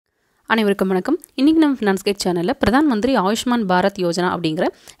அனைவருக்கும் வணக்கம். இன்னைக்கு நம்ம ஃபினான்ஸ் கைட் சேனல்ல பிரதான் மந்திரி ஆயுஷ்மான் பாரத் யோஜனா அப்படிங்கிற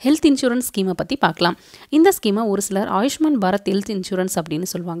ஹெல்த் இன்சூரன்ஸ் ஸ்கீமை பற்றி பார்க்கலாம். இந்த ஸ்கீமை ஒரு சிலர் ஆயுஷ்மான் பாரத் ஹெல்த் இன்சூரன்ஸ் அப்படின்னு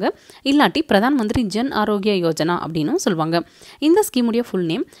சொல்லுவாங்க, இல்லாட்டி பிரதான் மந்திரி ஜன் ஆரோக்கிய யோஜனா அப்படின்னு சொல்லுவாங்க. இந்த ஸ்கீமுடைய ஃபுல்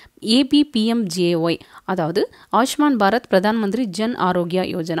நேம் ABPMJY, அதாவது ஆயுஷ்மான் பாரத் பிரதான் மந்திரி ஜன் ஆரோக்கிய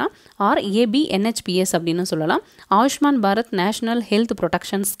யோஜனா ஆர் ABNHPS அப்படின்னு சொல்லலாம். Ayushman Bharat national health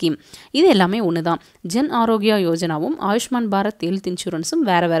protection scheme. இது எல்லாமே ஒன்று தான். ஜன் ஆரோக்கிய யோஜனாவும் ஆயுஷ்மான் பாரத் ஹெல்த் இன்சூரன்ஸும்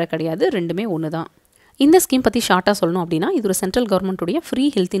வேறு கிடையாது, ரெண்டுமே ஒன்று தான். இந்த ஸ்கீம் பற்றி ஷார்ட்டாக சொல்லணும் அப்படின்னா, இது ஒரு central கவர்மெண்ட்டுடைய free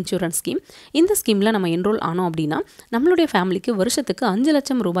health insurance scheme. இந்த ஸ்கீமில் நம்ம என்ரோல் ஆனோம் அப்படின்னா நம்மளுடைய ஃபேமிலிக்கு வருஷத்துக்கு 5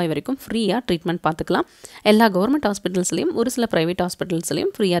 லட்சம் ரூபாய் வரைக்கும் ஃப்ரீயாக ட்ரீட்மெண்ட் பார்த்துக்கலாம். எல்லா கவர்மெண்ட் ஹாஸ்பிட்டல்ஸ்லையும் ஒரு சில ப்ரைவேட்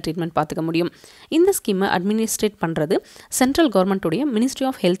ஹாஸ்பிட்டல்ஸ்லையும் ஃப்ரீயாக ட்ரீட்மெண்ட் பார்த்துக்க முடியும். இந்த ஸ்கீமை அட்மினிஸ்ட்ரேட் பண்ணுறது central கவர்மெண்ட்டுடைய ministry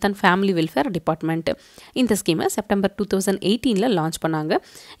of health and family welfare department. இந்த ஸ்கீமை செப்டம்பர் 2018 லான்ச் பண்ணாங்க.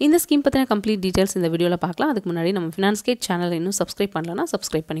 இந்த ஸ்கீம் பற்றின கம்ப்ளீட் டீட்டெயில்ஸ் இந்த வீடியோவில் பார்க்கலாம். அதுக்கு முன்னாடி நம்ம ஃபினான்ஸ் கைட் சேனலை இன்னும் சப்ஸ்கிரைப் பண்ணலன்னா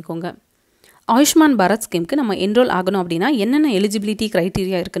சப்ஸ்கிரைப் பண்ணிக்கோங்க. ஆயுஷ்மான் பாரத் ஸ்கீமுக்கு நம்ம என்ரோல் ஆகணும் அப்படின்னா என்னென்ன எலிஜிபிலிட்டி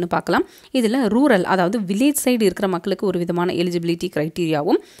க்ரைட்டீரியா இருக்குன்னு பார்க்கலாம். இதில் ரூரல், அதாவது வில்லேஜ் சைடு இருக்கிற மக்களுக்கு ஒரு விதமான எலிஜிபிலிட்டி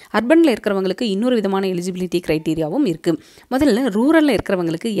க்ரைட்டீரியாவும், அர்பனில் இருக்கிறவங்களுக்கு இன்னொரு விதமான எலிஜிபிலிட்டி க்ரைட்டீரியாவும் இருக்குது. முதல்ல ரூரலில்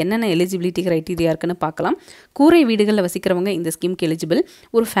இருக்கிறவங்களுக்கு என்னென்ன எலிஜிபிலிட்டி க்ரைட்டீரியா இருக்குன்னு பார்க்கலாம். கூரை வீடுகளில் வசிக்கிறவங்க இந்த ஸ்கீமுக்கு எலிஜிபிள்.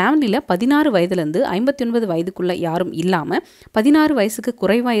 ஒரு ஃபேமிலியில் 16 வயதுலேருந்து 59 வயதுக்குள்ளே யாரும் இல்லாமல் 16 வயசுக்கு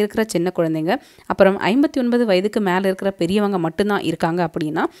குறைவாக இருக்கிற சின்ன குழந்தைங்க, அப்புறம் 59 வயதுக்கு மேலே இருக்கிற பெரியவங்க மட்டும்தான் இருக்காங்க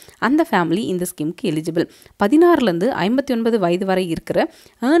அப்படின்னா அந்த ஃபேமிலி இந்த ஸ்கீமுக்கு எலிஜிபிள். 16லேருந்து 59 வயது வரை இருக்கிற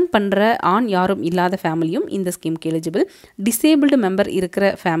ஏர்ன் பண்ணுற ஆண் யாரும் இல்லாத ஃபேமிலியும் இந்த ஸ்கீமுக்கு எலிஜிபிள். டிசேபிள்டு மெம்பர்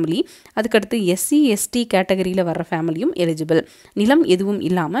இருக்கிற ஃபேமிலி, அதுக்கடுத்து SC/ST கேட்டகரியில் வர்ற ஃபேமிலியும் எலிஜிபிள். நிலம் எதுவும்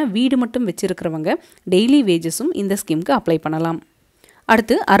இல்லாமல் வீடு மட்டும் வச்சிருக்கிறவங்க டெய்லி வேஜஸும் இந்த ஸ்கீமுக்கு அப்ளை பண்ணலாம்.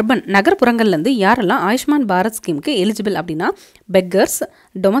 அடுத்து அர்பன், நகர்ப்புறங்கள்லேருந்து யாரெல்லாம் ஆயுஷ்மான் பாரத் ஸ்கீமுக்கு எலிஜிபிள் அப்படின்னா, பெக்கர்ஸ்,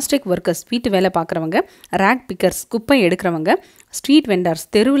 டொமஸ்டிக் ஒர்க்கர்ஸ் வீட்டு வேலை பார்க்குறவங்க, ரேக் பிக்கர்ஸ் குப்பை எடுக்கிறவங்க, ஸ்ட்ரீட் வெண்டர்ஸ்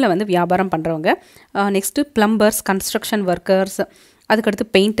தெருவில் வியாபாரம் பண்ணுறவங்க, நெக்ஸ்ட்டு பிளம்பர்ஸ், கன்ஸ்ட்ரக்ஷன் ஒர்க்கர்ஸ், அதுக்கடுத்து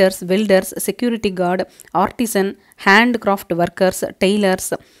painters, welders, security guard, artisan, hand craft workers,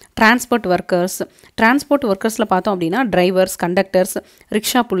 tailors, transport ஒர்க்கர்ஸில் பார்த்தோம் அப்படின்னா டிரைவர்ஸ், கண்டக்டர்ஸ்,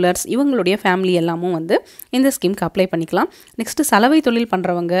 ரிக்ஷா புல்லர்ஸ், இவங்களுடைய ஃபேமிலி எல்லாமும் இந்த ஸ்கீமுக்கு அப்ளை பண்ணிக்கலாம். நெக்ஸ்ட்டு சலவை தொழில்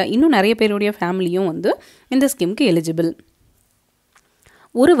பண்ணுறவங்க, இன்னும் நிறைய பேருடைய ஃபேமிலியும் இந்த ஸ்கீமுக்கு எலிஜிபிள்.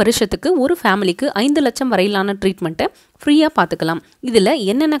 ஒரு வருஷத்துக்கு ஒரு ஃபேமிலிக்கு 5 லட்சம் வரையிலான ட்ரீட்மெண்ட்டை ஃப்ரீயாக பார்த்துக்கலாம். இதில்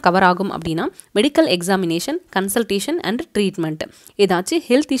என்னென்ன கவர் ஆகும் அப்படின்னா, medical examination, consultation and treatment. ஏதாச்சும்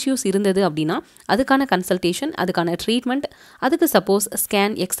ஹெல்த் இஷ்யூஸ் இருந்தது அப்படின்னா அதுக்கான கன்சல்டேஷன், அதுக்கான ட்ரீட்மெண்ட், அதுக்கு சப்போஸ்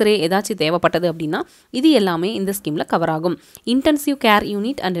ஸ்கேன், எக்ஸ்ரே ஏதாச்சும் தேவைப்பட்டது அப்படின்னா இது எல்லாமே இந்த ஸ்கீமில் கவர் ஆகும். இன்டென்சிவ் கேர்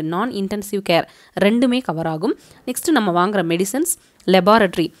யூனிட் அண்ட் நான் இன்டென்சிவ் கேர் ரெண்டுமே கவர் ஆகும். நெக்ஸ்ட்டு நம்ம வாங்குகிற medicines,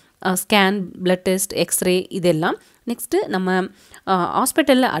 laboratory, scan, blood test, x ray இதெல்லாம். நெக்ஸ்ட்டு நம்ம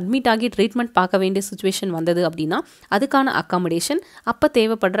ஹாஸ்பிட்டலில் அட்மிட் ஆகி ட்ரீட்மெண்ட் பார்க்க வேண்டிய சுச்சுவேஷன் வந்தது அப்படின்னா அதுக்கான அக்காமடேஷன், அப்போ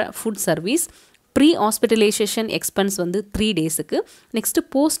தேவைப்படுற food service, pre hospitalisation expense 3 டேஸுக்கு, நெக்ஸ்ட்டு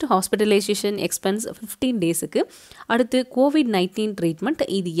போஸ்ட் ஹாஸ்பிட்டலைசேஷன் எக்ஸ்பென்ஸ் 15 டேஸுக்கு, அடுத்து COVID-19 ட்ரீட்மெண்ட்,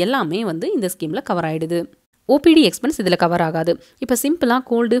 இது எல்லாமே இந்த ஸ்கீமில் கவர் ஆகிடுது. OPD எக்ஸ்பென்ஸ் இதில் கவர் ஆகாது. இப்போ சிம்பிளாக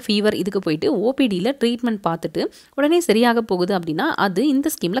கோல்டு, ஃபீவர் இதுக்கு போயிட்டு OPDயில் ட்ரீட்மெண்ட் பார்த்துட்டு உடனே சரியாக போகுது அப்படின்னா அது இந்த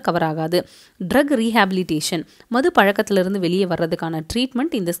ஸ்கீமில் கவர் ஆகாது. ட்ரக் ரீஹாபிலிட்டேஷன், மது பழக்கத்திலிருந்து வெளியே வர்றதுக்கான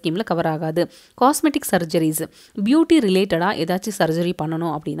ட்ரீட்மெண்ட் இந்த ஸ்கீமில் கவர் ஆகாது. காஸ்மெட்டிக் சர்ஜரிஸ், பியூட்டி ரிலேட்டடாக ஏதாச்சும் சர்ஜரி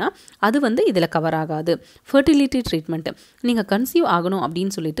பண்ணணும் அப்படின்னா அது இதில் கவர் ஆகாது. ஃபர்டிலிட்டி ட்ரீட்மெண்ட், நீங்கள் கன்சீவ் ஆகணும்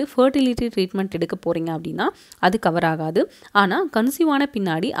அப்படின்னு சொல்லிட்டு ஃபர்டிலிட்டி ட்ரீட்மெண்ட் எடுக்க போகிறீங்க அப்படின்னா அது கவர் ஆகாது. ஆனால் கன்சீவ் ஆன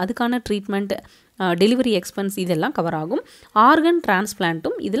பின்னாடி அதுக்கான ட்ரீட்மெண்ட், டெலிவரி எக்ஸ்பென்ஸ் இதெல்லாம் கவர் ஆகும். ஆர்கன்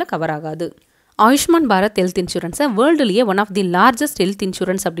டிரான்ஸ்பிளான்ட்டும் இதில் கவர் ஆகாது. Ayushman Bharat health இன்சூரன்ஸை வேர்ல்டுலேயே one of the largest health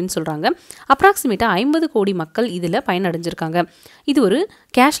insurance அப்படின்னு சொல்கிறாங்க. அப்ராக்சிமேட்டாக 50 கோடி மக்கள் இதில் பயனடைஞ்சிருக்காங்க. இது ஒரு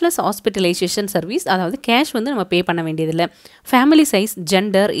கேஷ்லெஸ் ஹாஸ்பிட்டலைசேஷன் சர்வீஸ், அதாவது கேஷ் நம்ம பே பண்ண வேண்டியதில்லை. ஃபேமிலி சைஸ்,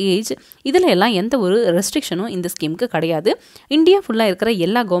 ஜெண்டர், ஏஜ் இதில் எல்லாம் எந்த ஒரு ரெஸ்ட்ரிக்ஷனும் இந்த ஸ்கீமுக்கு கிடையாது. இந்தியா ஃபுல்லாக இருக்கிற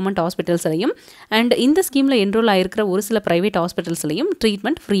எல்லா கவர்மெண்ட் ஹாஸ்பிட்டல்ஸ்லையும் அண்ட் இந்த ஸ்கீமில் என்ரோல் ஆகிருக்கிற ஒரு சில ப்ரைவேட் ஹாஸ்பிட்டல்ஸ்லையும்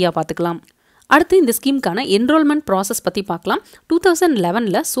ட்ரீட்மெண்ட் ஃப்ரீயாக பார்த்துக்கலாம். அடுத்து இந்த ஸ்கீமுக்கான என்ரோல்மெண்ட் ப்ராசஸ் பற்றி பார்க்கலாம்.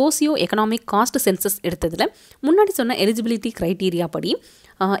 2011 சோசியோ எக்கனாமிக் காஸ்ட் சென்சஸ் எடுத்ததில் முன்னாடி சொன்ன எலிஜிபிலிட்டி க்ரைட்டீரியா படி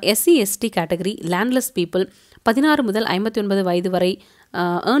SC/ST கேட்டகரி, லேண்ட்லெஸ் பீப்புள், 16 முதல் 59 வயது வரை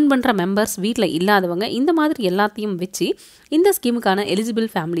ஏர்ன் பண்ணுற மெம்பர்ஸ், வீட்டில் இல்லாதவங்க, இந்த மாதிரி எல்லாத்தையும் வச்சு இந்த ஸ்கீமுக்கான எலிஜிபிள்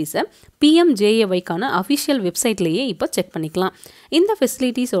ஃபேமிலிஸை PMJAYக்கான அஃபிஷியல் வெப்சைட்லேயே இப்போ செக் பண்ணிக்கலாம். இந்த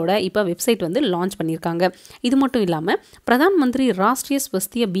ஃபெசிலிட்டிஸோட இப்போ வெப்சைட் லான்ச் பண்ணியிருக்காங்க. இது மட்டும் இல்லாமல் பிரதான் மந்திரி ராஷ்ட்ரிய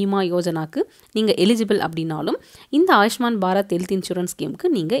ஸ்வஸ்திய பீமா யோஜனாக்கு நீங்கள் எலிஜிபிள் அப்படின்னாலும் இந்த ஆயுஷ்மான் பாரத் ஹெல்த் இன்சூரன்ஸ் ஸ்கீமுக்கு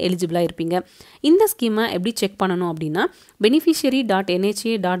நீங்கள் எலிஜிபிளாக இருப்பீங்க. இந்த ஸ்கீமை எப்படி செக் பண்ணணும் அப்படின்னா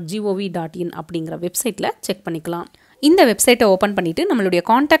beneficiary.nha.gov.in அப்படிங்கிற வெப்சைட்டில் செக் பண்ணிக்கலாம். இந்த வெப்சைட்டை ஓப்பன் பண்ணிவிட்டு நம்மளுடைய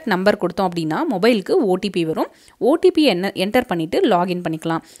காண்டாக்ட் நம்பர் கொடுத்தோம் அப்படின்னா மொபைலுக்கு ஓடிபி வரும். ஓடிபி என்டர் பண்ணிவிட்டு லாகின்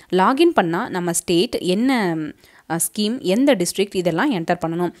பண்ணிக்கலாம். லாகின் பண்ணால் நம்ம ஸ்டேட் என்ன ஸ்கீம், எந்த டிஸ்ட்ரிக்ட் இதெல்லாம் என்டர்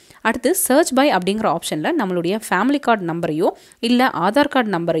பண்ணணும். அடுத்து சர்ச் பை அப்படிங்கிற ஆப்ஷனில் நம்மளுடைய ஃபேமிலி கார்டு நம்பரையோ இல்லை ஆதார்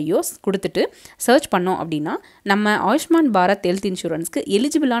கார்டு நம்பரையோ கொடுத்துட்டு சர்ச் பண்ணோம் அப்படின்னா நம்ம ஆயுஷ்மான் பாரத் ஹெல்த் இன்சூரன்ஸ்க்கு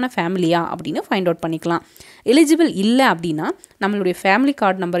எலிஜிபிளான ஃபேமிலியா அப்படின்னு ஃபைண்ட் அவுட் பண்ணிக்கலாம். எலிஜிபிள் இல்லை அப்படின்னா நம்மளுடைய ஃபேமிலி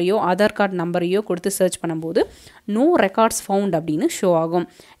கார்டு நம்பரையோ ஆதார் கார்டு நம்பரையோ கொடுத்து சர்ச் பண்ணும்போது நோ ரெக்கார்ட்ஸ் ஃபவுண்ட் அப்படின்னு ஷோ ஆகும்.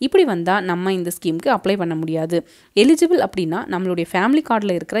 இப்படி வந்தால் நம்ம இந்த ஸ்கீமுக்கு அப்ளை பண்ண முடியாது. எலிஜிபிள் அப்படின்னா நம்மளுடைய ஃபேமிலி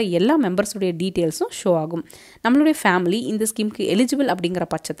கார்டில் இருக்கிற எல்லா மெம்பர்ஸுடைய டீட்டெயில்ஸும் ஷோ ஆகும். நம்மளுடைய ஃபேமிலி இந்த ஸ்கீமுக்கு எலிஜிபிள் அப்படிங்கிற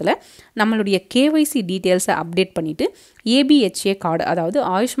பட்சத்தில் நம்மளுடைய கேஒய்சி டீட்டெயில்ஸை அப்டேட் பண்ணிவிட்டு ஏபிஹெச்ஏ கார்டு, அதாவது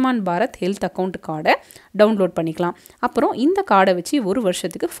ஆயுஷ்மான் பாரத் ஹெல்த் அக்கௌண்ட் கார்டை டவுன்லோட் பண்ணிக்கலாம். அப்புறம் இந்த கார்டை வச்சு ஒரு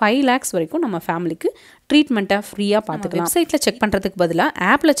வருஷத்துக்கு 5 lakhs வரைக்கும் நம்ம ஃபேமிலிக்கு ட்ரீட்மெண்ட்டை ஃப்ரீயாக பார்த்துக்கலாம். வெப்சைட்டில் செக் பண்ணுறதுக்கு பதிலாக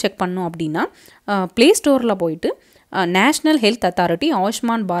ஆப்பில் செக் பண்ணோம் அப்படின்னா ப்ளே ஸ்டோரில் போயிட்டு national health authority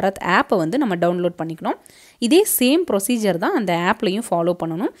Ayushman Bharat ஆப்பை வந்து நம்ம டவுன்லோட் பண்ணிக்கணும். இதே சேம் ப்ரொசீஜர் தான் அந்த ஆப்லையும் ஃபாலோ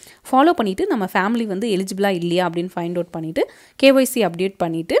பண்ணணும். ஃபாலோ பண்ணிவிட்டு நம்ம ஃபேமிலி வந்து எலிஜிபிளாக இல்லையா அப்படின்னு ஃபைண்ட் அவுட் பண்ணிவிட்டு கேஒய்சி அப்டேட்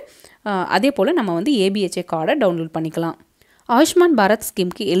பண்ணிவிட்டு அதே போல் நம்ம வந்து ஏபிஹெச்ஏ கார்டை டவுன்லோட் பண்ணிக்கலாம். ஆயுஷ்மான் பாரத்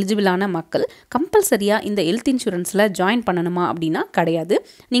ஸ்கீமுக்கு எலிஜிபிளான மக்கள் கம்பல்சரியாக இந்த ஹெல்த் இன்சூரன்ஸில் ஜாயின் பண்ணணுமா அப்படின்னா கிடையாது.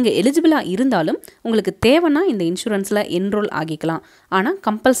 நீங்கள் எலிஜிபிளாக இருந்தாலும் உங்களுக்கு தேவைன்னா இந்த இன்சூரன்ஸில் என்ரோல் ஆகிக்கலாம். ஆனால்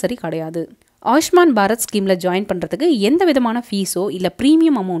கம்பல்சரி கிடையாது. ஆயுஷ்மான் பாரத் ஸ்கீமில் ஜாயின் பண்ணுறதுக்கு எந்த விதமான ஃபீஸோ இல்லை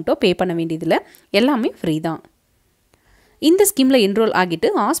ப்ரீமியம் அமௌண்ட்டோ பே பண்ண வேண்டியதில்லை. எல்லாமே ஃப்ரீ தான். இந்த ஸ்கீமில் என்ரோல் ஆகிட்டு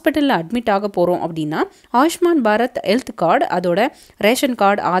ஹாஸ்பிட்டலில் அட்மிட் ஆக போகிறோம் அப்படின்னா ஆயுஷ்மான் பாரத் ஹெல்த் கார்டு, அதோட ரேஷன்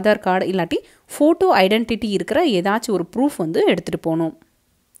கார்டு, ஆதார் கார்டு இல்லாட்டி ஃபோட்டோ ஐடென்டிட்டி இருக்கிற ஏதாச்சும் ஒரு ப்ரூஃப் வந்து எடுத்துகிட்டு போகணும்.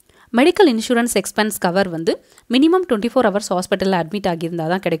 மெடிக்கல் இன்சூரன்ஸ் எக்ஸ்பென்ஸ் கவர் வந்து மினிமம் 24 hours ஹாஸ்பிட்டலில் அட்மிட் ஆகியிருந்தால்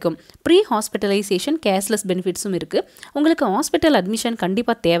தான் கிடைக்கும். ப்ரீ ஹாஸ்பிட்டலைசேஷன் கேஷ்லெஸ் பெனிஃபிட்ஸும் இருக்குது. உங்களுக்கு ஹாஸ்பிட்டல் அட்மிஷன்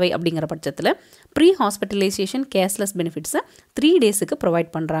கண்டிப்பாக தேவை அப்படிங்கிற பட்சத்தில் ப்ரீ ஹாஸ்பிட்டலைசேஷன் கேஷ்லெஸ் பெனிஃபிட்ஸை 3 daysக்கு ப்ரொவைட்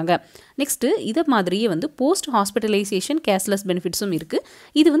பண்ணுறாங்க. நெக்ஸ்ட்டு இதை மாதிரியே வந்து போஸ்ட் ஹாஸ்பிட்டலைசேஷன் கேஷ்லெஸ் பெனிஃபிட்ஸும் இருக்குது.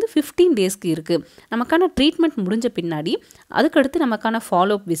 இது வந்து 15 daysக்கு இருக்குது. நமக்கான ட்ரீட்மெண்ட் முடிஞ்ச பின்னாடி அதுக்கடுத்து நமக்கான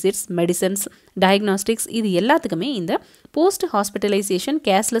ஃபாலோஅப் விசிட்ஸ், மெடிசன்ஸ், டயக்னாஸ்டிக்ஸ் இது எல்லாத்துக்குமே இந்த போஸ்ட் ஹாஸ்பிட்டலைசேஷன்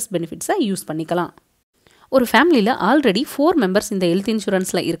கேஷ்லெஸ் பெனிஃபிட்ஸை யூஸ் பண்ணிக்கலாம். ஒரு ஃபேமிலியில் ஆல்ரெடி 4 members இந்த ஹெல்த்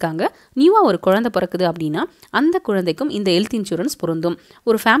இன்சூரன்ஸில் இருக்காங்க. நியூவாக ஒரு குழந்தை பிறக்குது அப்படின்னா அந்த குழந்தைக்கும் இந்த ஹெல்த் இன்சூரன்ஸ் பொருந்தும்.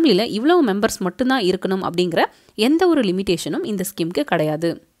 ஒரு ஃபேமிலியில் இவ்வளவு மெம்பர்ஸ் மட்டும்தான் இருக்கணும் அப்படிங்கிற எந்த ஒரு லிமிட்டேஷனும் இந்த ஸ்கீமுக்கு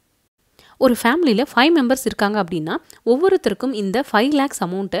கிடையாது. ஒரு ஃபேமிலியில் 5 members இருக்காங்க அப்படின்னா ஒவ்வொருத்தருக்கும் இந்த 5 lakhs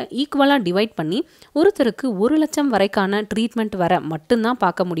அமௌண்ட்டை ஈக்குவலாக டிவைட் பண்ணி ஒருத்தருக்கு 1 லட்சம் வரைக்கான ட்ரீட்மெண்ட் வர மட்டும்தான்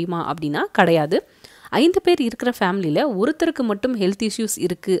பார்க்க முடியுமா அப்படின்னா கிடையாது. 5 பேர் இருக்கிற ஃபேமிலியில் ஒருத்தருக்கு மட்டும் ஹெல்த் இஷ்யூஸ்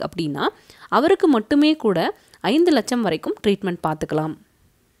இருக்குது அப்படின்னா அவருக்கு மட்டுமே கூட 5 லட்சம் வரைக்கும் ட்ரீட்மெண்ட் பார்த்துக்கலாம்.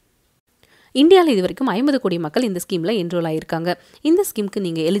 இந்தியாவில் இது வரைக்கும் 50 கோடி மக்கள் இந்த ஸ்கீமில் என்ரோல் ஆகியிருக்காங்க. இந்த ஸ்கீமுக்கு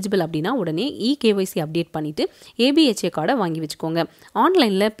நீங்கள் எலிஜிபிள் அப்படின்னா உடனே கேஒய்சி அப்டேட் பண்ணிவிட்டு ஏபிஹெச்ஏ கார்டை வாங்கி வச்சுக்கோங்க.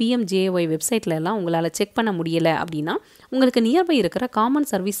 ஆன்லைனில் பிஎம்ஜேஒய் வெப்சைட்லலாம் உங்களால் செக் பண்ண முடியலை அப்படின்னா உங்களுக்கு நியர்பை இருக்கிற காமன்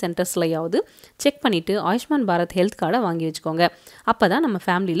சர்வீஸ் சென்டர்ஸ்லையாவது செக் பண்ணிவிட்டு ஆயுஷ்மான் பாரத் ஹெல்த் கார்டை வாங்கி வச்சுக்கோங்க. அப்போ தான் நம்ம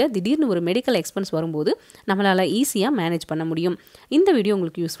ஃபேமிலியில் திடீர்னு ஒரு மெடிக்கல் எக்ஸ்பென்ஸ் வரும்போது நம்மளால் ஈஸியாக மேனேஜ் பண்ண முடியும். இந்த வீடியோ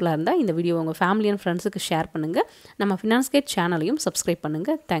உங்களுக்கு யூஸ்ஃபுல்லாக இருந்தால் இந்த வீடியோ உங்கள் ஃபேமிலி அண்ட் ஃப்ரெண்ட்ஸுக்கு ஷேர் பண்ணுங்கள். நம்ம ஃபினான்ஸ் கேட் சேனலையும் சப்ஸ்கிரைப்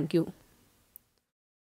பண்ணுங்கள். தேங்க்யூ.